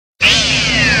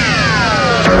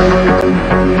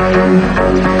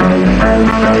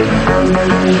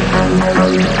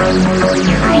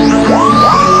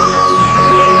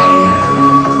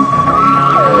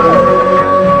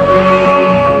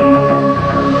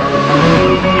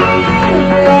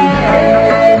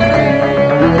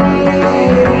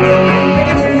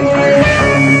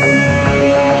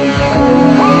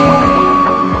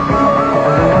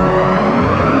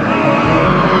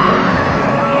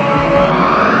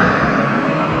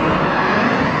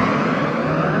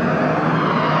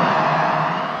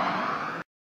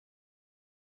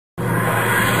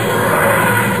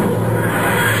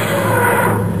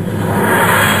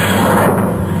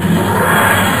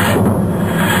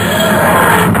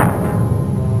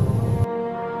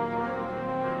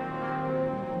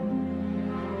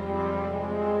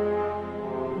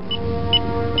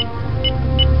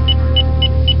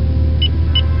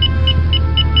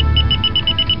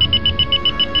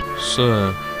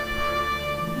sir.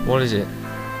 What is it?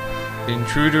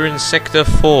 Intruder in Sector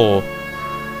 4.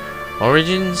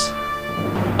 Origins?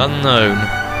 Unknown.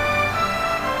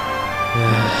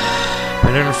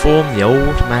 Better inform the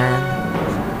old man.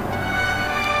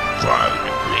 Drone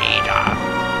leader,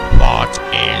 what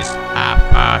is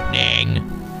happening?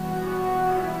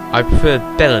 I prefer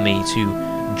Bellamy to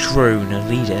drone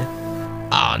leader.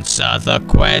 Answer the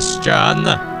question.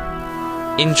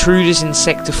 Intruders in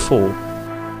Sector 4.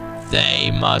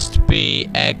 They must be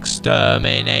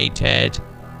exterminated.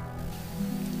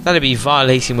 That'd be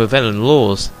violating Mavellan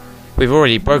laws. We've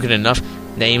already broken enough,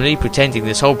 namely pretending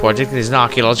this whole project is an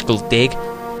archaeological dig.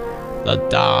 The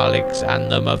Daleks and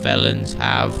the Mavellans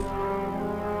have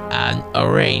an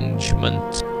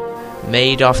arrangement.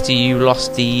 Made after you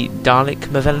lost the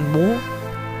Dalek-Mavellan war?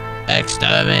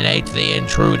 Exterminate the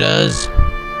intruders.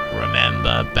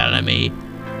 Remember, Bellamy,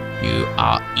 you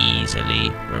are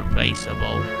easily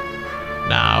replaceable.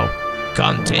 Now,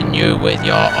 continue with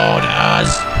your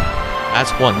orders. At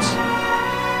once.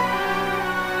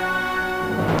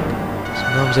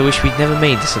 Sometimes I wish we'd never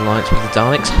made this alliance with the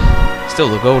Daleks. Still,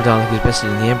 the gold Dalek is better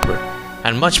than the Emperor,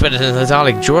 and much better than the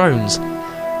Dalek drones.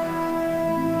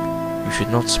 You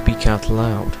should not speak out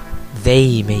loud.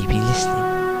 They may be listening.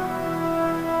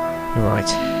 Right,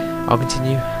 I'll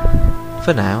continue.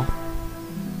 For now.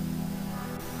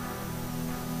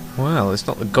 Well, it's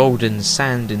not the golden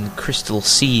sand and crystal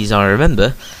seas I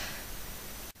remember.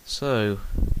 So,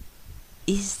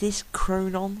 is this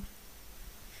Kronon?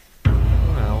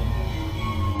 Well,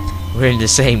 we're in the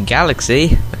same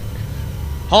galaxy.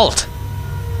 Halt!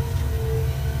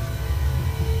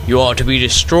 You are to be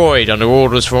destroyed under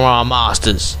orders from our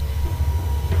masters.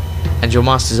 And your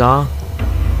masters are?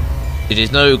 It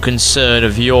is no concern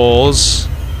of yours.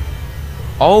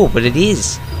 Oh, but it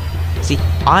is. See,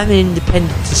 I'm an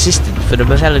independent assistant for the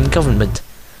Mavellan government.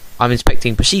 I'm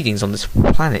inspecting proceedings on this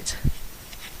planet.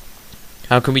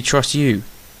 How can we trust you?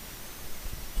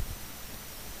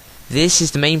 This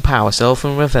is the main power cell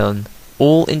from Mavellan.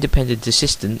 All independent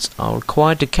assistants are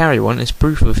required to carry one as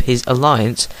proof of his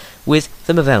alliance with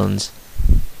the Mavellans.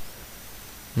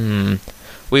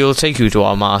 We will take you to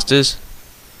our masters.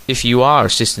 If you are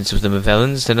assistants of the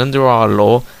Mavellans, then under our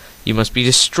law, you must be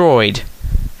destroyed.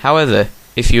 However,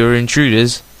 if you are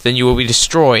intruders, then you will be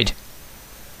destroyed.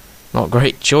 Not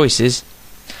great choices.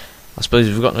 I suppose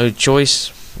if we've got no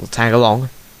choice, we'll tag along.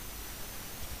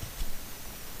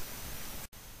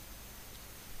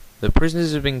 The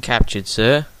prisoners have been captured,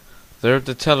 sir. They're at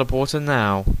the teleporter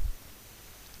now.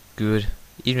 Good.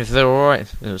 Even if they're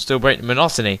alright, it'll still break the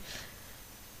monotony.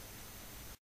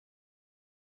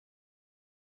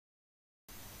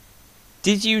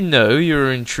 Did you know you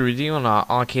were intruding on our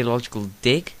archaeological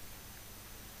dig?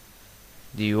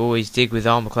 Do you always dig with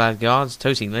armor-clad guards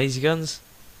toting laser guns?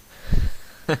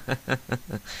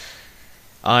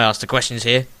 I ask the questions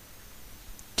here.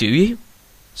 Do you?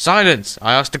 Silence!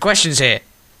 I ask the questions here.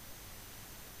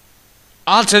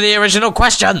 Answer the original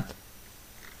question!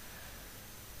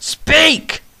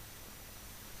 Speak!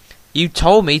 You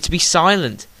told me to be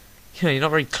silent. You're not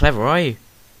very clever, are you?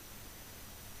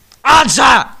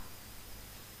 Answer!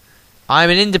 I am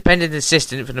an independent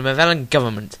assistant for the Mavellan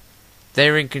government.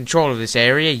 They're in control of this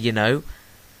area, you know.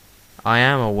 I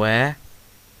am aware.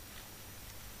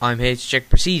 I'm here to check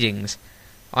proceedings.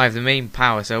 I have the main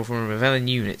power cell from a Mavellan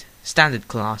unit, standard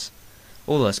class.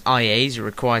 All us IAs are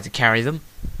required to carry them.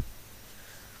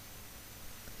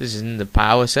 This isn't the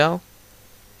power cell.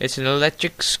 It's an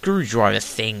electric screwdriver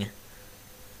thing.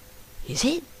 Is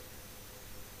it?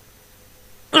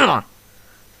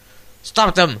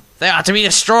 Stop them! They are to be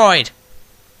destroyed!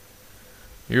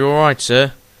 You're alright,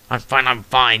 sir. I'm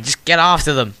fine. Just get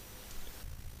after them.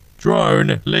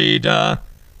 Drone leader,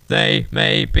 they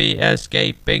may be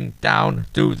escaping down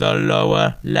to the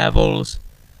lower levels.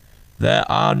 There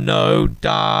are no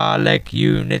Dalek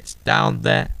units down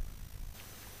there.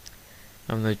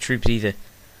 I'm no troops either.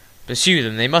 Pursue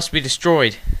them, they must be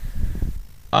destroyed.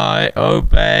 I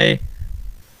obey.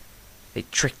 They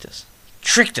tricked us.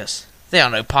 They are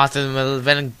no part of the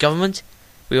Mavellan government.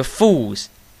 We were fools.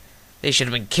 They should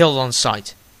have been killed on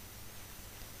sight.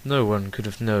 No one could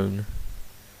have known.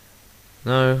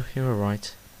 No, you were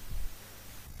right.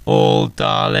 All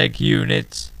Dalek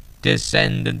units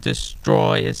descend and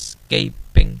destroy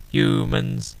escaping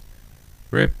humans.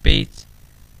 Repeat,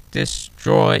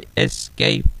 destroy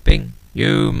escaping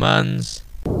humans.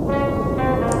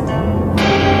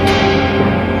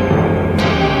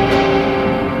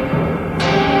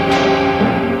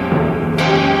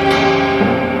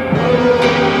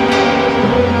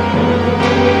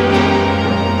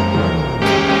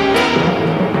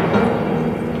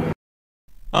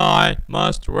 I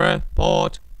must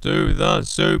report to the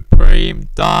Supreme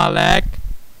Dalek.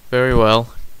 Very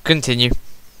well. Continue.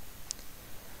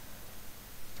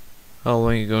 How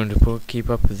long are you going to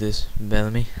keep up with this,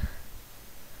 Bellamy?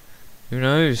 Who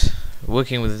knows?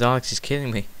 Working with the Daleks is killing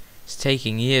me. It's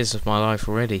taking years of my life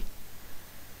already.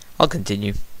 I'll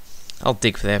continue. I'll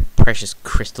dig for their precious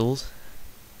crystals.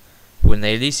 When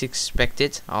they least expect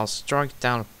it, I'll strike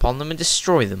down upon them and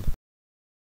destroy them.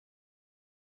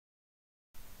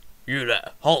 You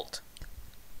there, halt!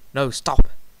 No, stop!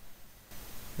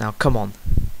 Now come on.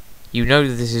 You know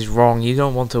that this is wrong. You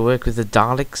don't want to work with the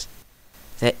Daleks.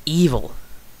 They're evil,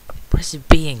 oppressive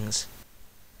beings.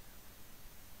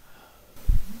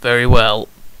 Very well.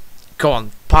 Go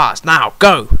on, pass, now,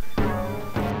 go!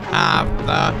 Have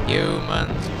the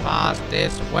humans passed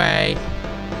this way?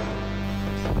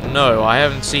 No, I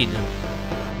haven't seen them.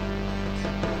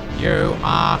 You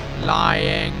are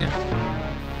lying.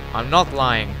 I'm not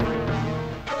lying.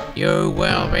 You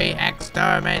will be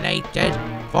exterminated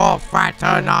for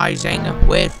fraternizing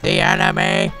with the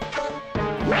enemy.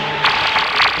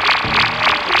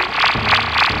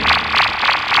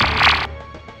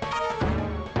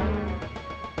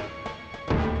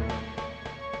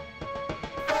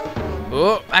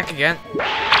 Oh, back again.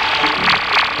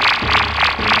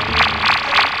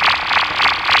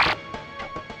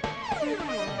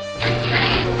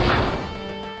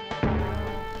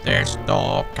 This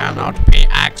door cannot be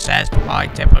accessed by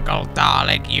typical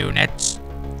Dalek units.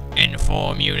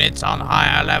 Inform units on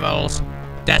higher levels.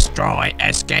 Destroy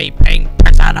escaping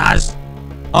prisoners.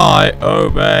 I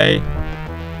obey.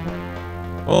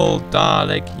 All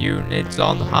Dalek units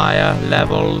on higher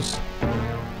levels.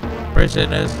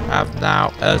 Prisoners have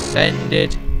now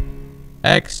ascended.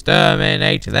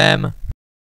 Exterminate them.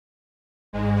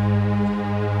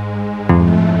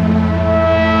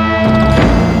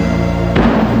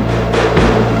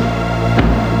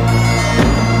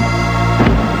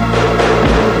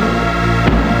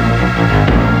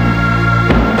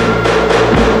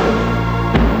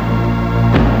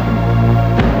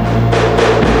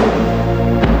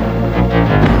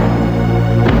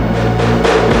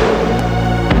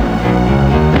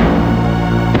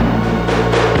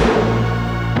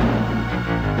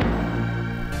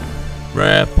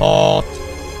 Report.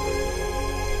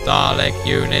 Dalek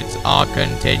units are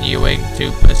continuing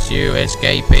to pursue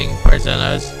escaping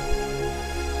prisoners.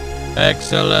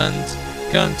 Excellent.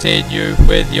 Continue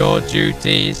with your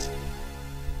duties.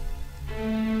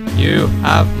 You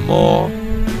have more.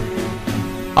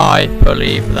 I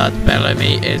believe that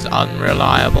Bellamy is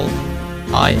unreliable.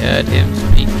 I heard him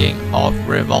speaking of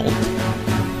revolt.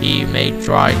 He may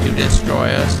try to destroy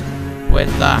us when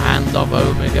the Hand of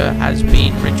Omega has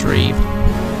been retrieved.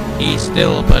 He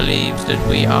still believes that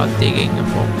we are digging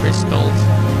for crystals.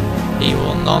 He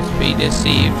will not be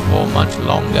deceived for much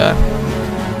longer.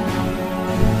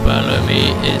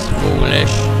 Bellamy is foolish.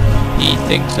 He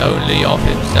thinks only of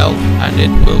himself, and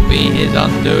it will be his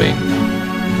undoing.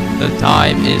 The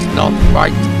time is not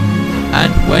right,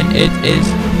 and when it is,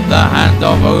 the Hand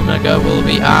of Omega will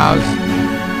be ours.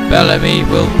 Bellamy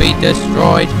will be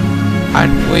destroyed,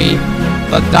 and we,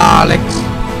 the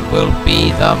Daleks, will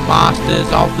be the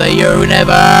masters of the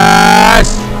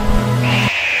universe!